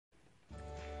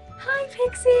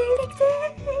Pixies!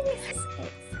 It's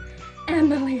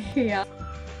Emily here.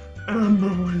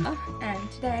 Emily.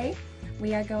 And today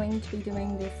we are going to be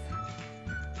doing this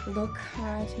look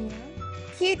right here.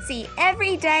 Cutesy,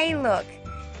 everyday look.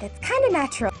 It's kind of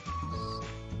natural.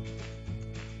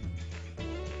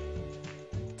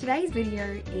 Today's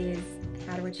video is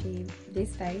how to achieve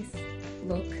this face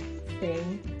look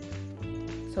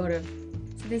thing, sort of.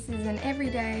 So this is an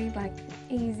everyday, like,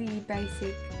 easy,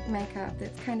 basic makeup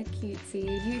that's kind of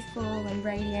cutesy, youthful and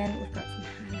radiant. We've got some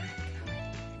highlight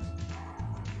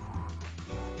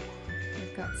going.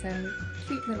 We've got some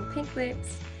cute little pink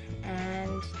lips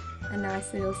and a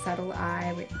nice little subtle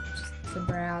eye with just some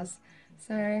brows.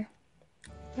 So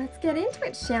let's get into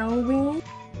it, shall we?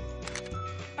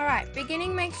 Alright,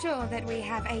 beginning, make sure that we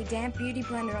have a damp beauty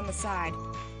blender on the side.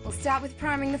 We'll start with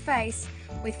priming the face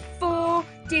with 4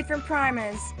 different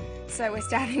primers. So we're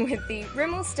starting with the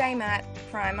Rimmel Stay Matte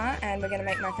primer, and we're going to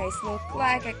make my face look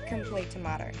like a complete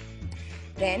tomato.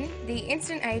 Then the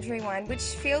Instant Age Rewind, which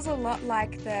feels a lot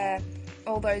like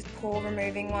all those pore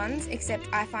removing ones, except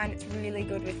I find it's really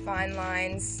good with fine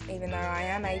lines, even though I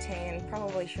am 18 and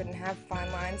probably shouldn't have fine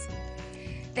lines.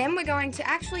 Then we're going to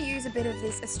actually use a bit of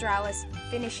this Australis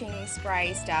finishing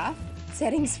spray stuff,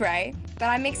 setting spray, but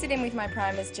I mix it in with my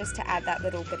primers just to add that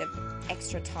little bit of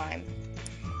extra time.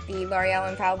 The L'Oreal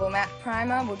Infallible Matte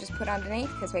Primer we'll just put underneath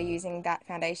because we're using that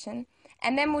foundation.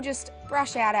 And then we'll just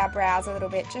brush out our brows a little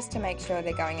bit just to make sure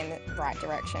they're going in the right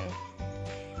direction.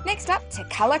 Next up, to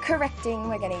colour correcting,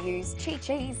 we're going to use Chi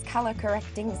Chi's Colour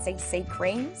Correcting CC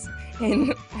Creams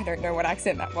in, I don't know what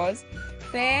accent that was,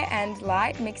 fair and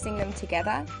light, mixing them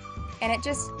together. And it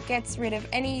just gets rid of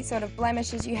any sort of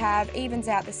blemishes you have, evens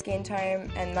out the skin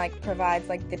tone, and provides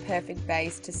the perfect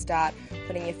base to start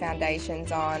putting your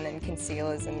foundations on and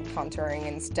concealers and contouring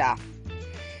and stuff.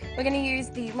 We're going to use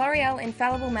the L'Oreal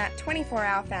Infallible Matte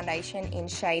 24-Hour Foundation in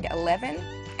shade 11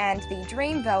 and the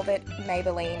Dream Velvet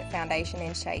Maybelline Foundation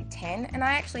in shade 10. And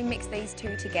I actually mix these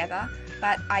two together,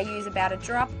 but I use about a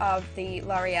drop of the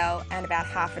L'Oreal and about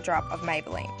half a drop of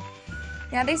Maybelline.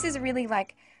 Now this is really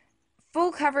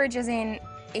full coverage, as in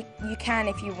you can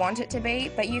if you want it to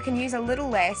be, but you can use a little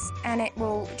less and it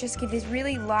will just give this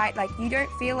really light, you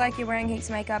don't feel like you're wearing heaps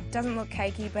of makeup, doesn't look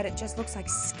cakey, but it just looks like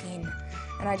skin.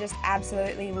 And I just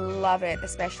absolutely love it,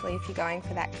 especially if you're going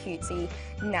for that cutesy,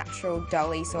 natural,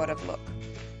 dolly sort of look.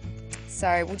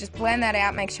 So we'll just blend that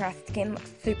out, make sure our skin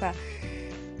looks super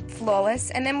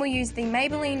flawless, and then we'll use the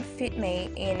Maybelline Fit Me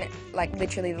in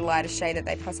literally the lightest shade that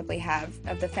they possibly have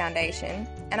of the foundation.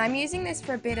 And I'm using this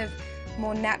for a bit of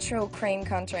more natural cream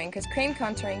contouring, because cream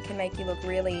contouring can make you look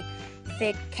really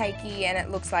thick, cakey, and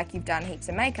it looks like you've done heaps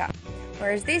of makeup.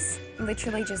 Whereas this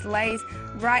literally just lays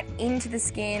right into the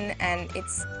skin, and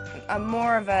it's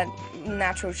more of a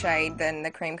natural shade than the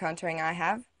cream contouring I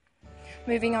have.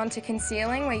 Moving on to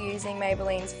concealing, we're using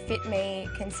Maybelline's Fit Me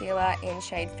Concealer in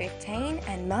shade 15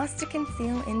 and Master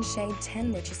Conceal in shade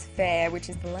 10, which is fair, which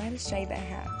is the lightest shade they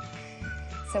have.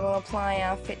 So we'll apply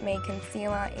our Fit Me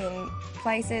Concealer in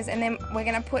places, and then we're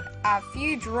going to put a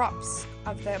few drops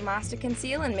of the Master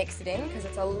Conceal and mix it in because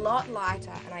it's a lot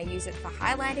lighter, and I use it for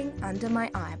highlighting under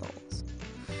my eyeballs.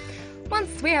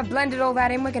 Once we have blended all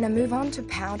that in, we're going to move on to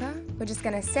powder. We're just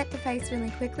going to set the face really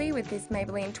quickly with this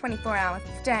Maybelline 24-Hour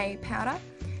Stay powder.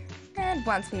 And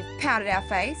once we've powdered our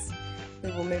face,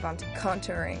 we will move on to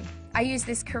contouring. I use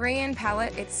this Korean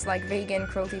palette. It's vegan,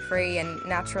 cruelty-free and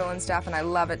natural and stuff, and I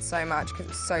love it so much because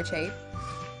it's so cheap.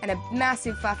 And a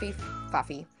massive fluffy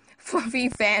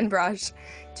fan brush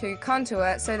to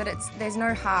contour so that there's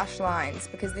no harsh lines,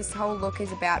 because this whole look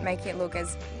is about making it look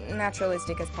as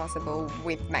naturalistic as possible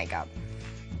with makeup.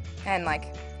 And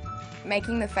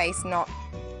making the face not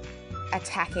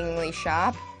attackingly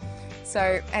sharp.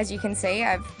 So as you can see,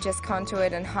 I've just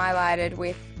contoured and highlighted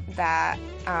with that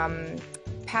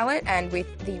palette and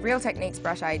with the Real Techniques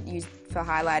brush I used for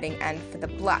highlighting and for the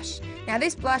blush. Now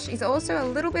this blush is also a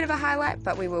little bit of a highlight,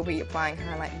 but we will be applying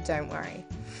highlight, don't worry.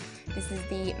 This is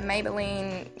the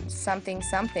Maybelline something.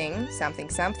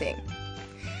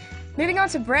 Moving on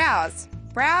to brows.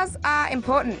 Brows are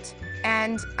important,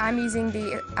 and I'm using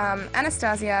the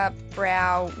Anastasia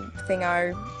brow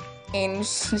thingo in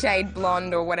shade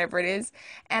blonde or whatever it is.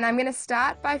 And I'm going to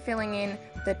start by filling in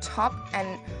the top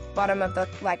and bottom of the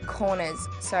corners.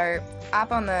 So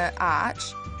up on the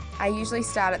arch, I usually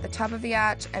start at the top of the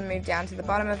arch and move down to the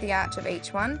bottom of the arch of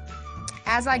each one.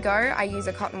 As I go, I use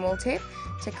a cotton wool tip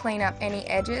to clean up any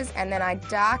edges, and then I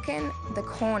darken the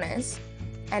corners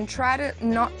and try to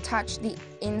not touch the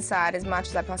inside as much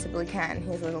as I possibly can.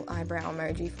 Here's a little eyebrow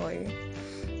emoji for you.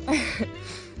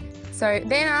 So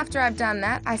then after I've done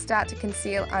that, I start to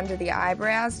conceal under the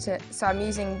eyebrows. So I'm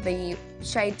using the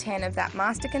shade 10 of that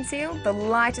Master Conceal, the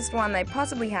lightest one they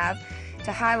possibly have,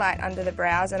 to highlight under the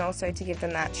brows and also to give them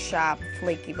that sharp,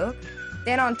 fleeky look.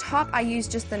 Then on top, I use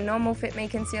just the normal Fit Me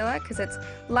concealer because it's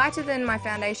lighter than my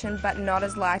foundation but not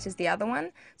as light as the other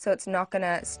one, so it's not going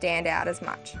to stand out as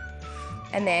much.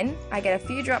 And then I get a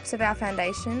few drops of our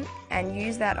foundation and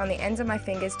use that on the ends of my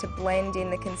fingers to blend in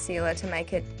the concealer to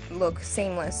make it look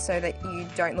seamless so that you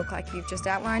don't look like you've just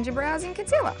outlined your brows in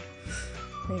concealer.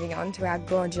 Moving on to our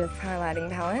gorgeous highlighting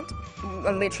palette.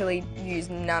 I literally use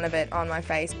none of it on my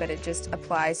face, but it just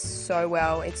applies so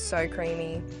well. It's so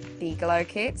creamy, the Glow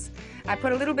Kits. I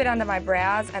put a little bit under my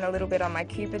brows and a little bit on my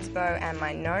Cupid's bow and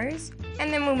my nose,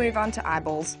 and then we'll move on to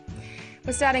eyeballs.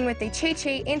 We're starting with the Chi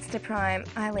Chi Insta Prime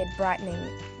Eyelid Brightening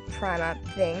Primer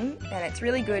thing, and it's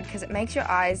really good because it makes your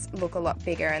eyes look a lot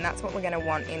bigger, and that's what we're going to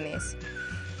want in this.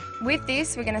 With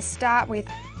this, we're going to start with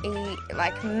a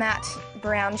matte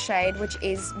brown shade, which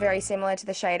is very similar to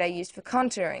the shade I used for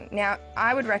contouring. Now,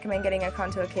 I would recommend getting a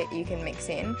contour kit you can mix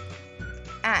in.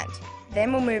 And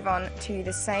then we'll move on to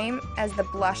the same as the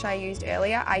blush I used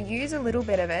earlier. I use a little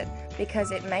bit of it because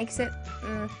it makes it,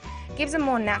 gives a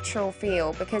more natural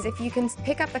feel, because if you can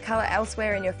pick up the colour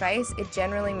elsewhere in your face, it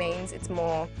generally means it's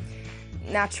more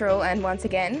natural and, once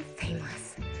again,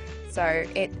 seamless. So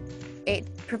it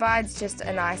provides just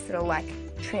a nice little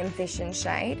transition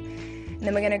shade. And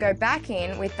then we're going to go back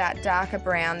in with that darker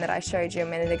brown that I showed you a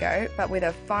minute ago, but with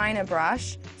a finer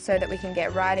brush so that we can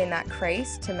get right in that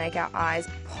crease to make our eyes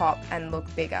pop and look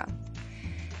bigger.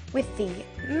 With the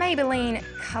Maybelline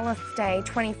Color Stay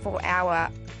 24-hour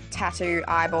tattoo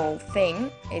eyeball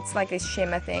thing, it's like this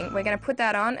shimmer thing, we're going to put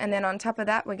that on, and then on top of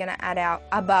that we're going to add our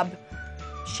Abub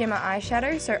shimmer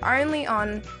eyeshadow. So only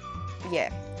on,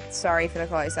 sorry for the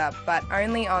close-up, but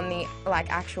only on the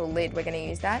actual lid we're going to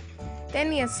use that. Then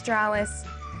the Australis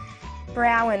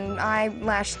Brow and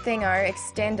Eyelash Thingo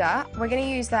Extender, we're going to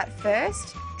use that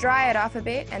first, dry it off a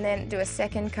bit, and then do a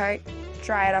second coat,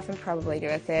 dry it off, and probably do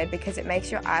a third, because it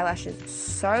makes your eyelashes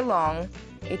so long.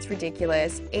 It's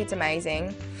ridiculous, it's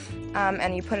amazing,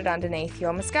 and you put it underneath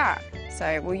your mascara.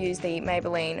 So we'll use the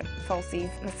Maybelline Falsies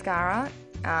Mascara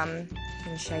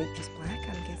in shade just black,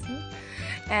 I'm guessing.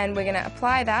 And we're going to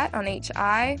apply that on each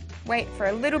eye, wait for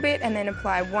a little bit, and then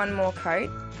apply one more coat.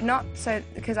 Not so,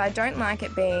 because I don't like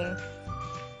it being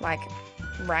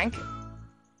rank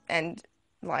and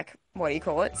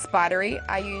spidery.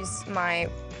 I use my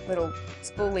little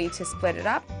spoolie to split it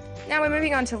up. Now we're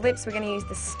moving on to lips. We're going to use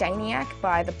the Stainiac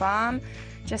by The Balm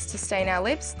just to stain our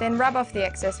lips. Then rub off the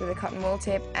excess with a cotton wool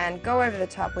tip and go over the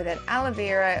top with an aloe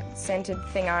vera scented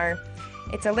thingo.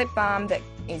 It's a lip balm that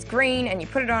is green, and you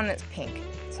put it on and it's pink.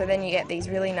 So then you get these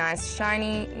really nice,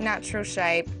 shiny, natural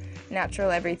shape,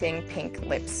 natural everything pink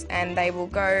lips. And they will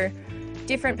go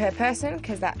different per person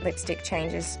because that lipstick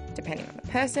changes depending on the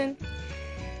person.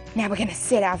 Now we're going to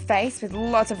set our face with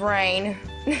lots of rain.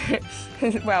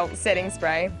 Well, setting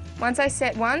spray. Once I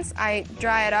set once, I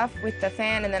dry it off with the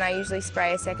fan, and then I usually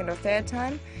spray a second or third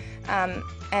time.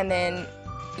 And then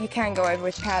you can go over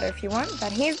with powder if you want.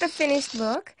 But here's the finished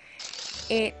look.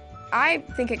 I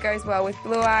think it goes well with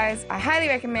blue eyes. I highly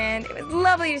recommend. It was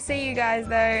lovely to see you guys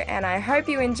though, and I hope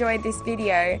you enjoyed this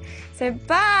video. So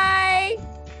bye!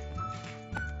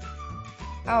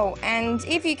 Oh, and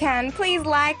if you can, please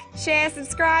like, share,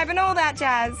 subscribe, and all that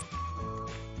jazz.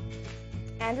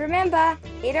 And remember,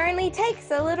 it only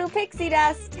takes a little pixie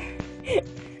dust.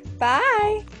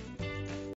 Bye!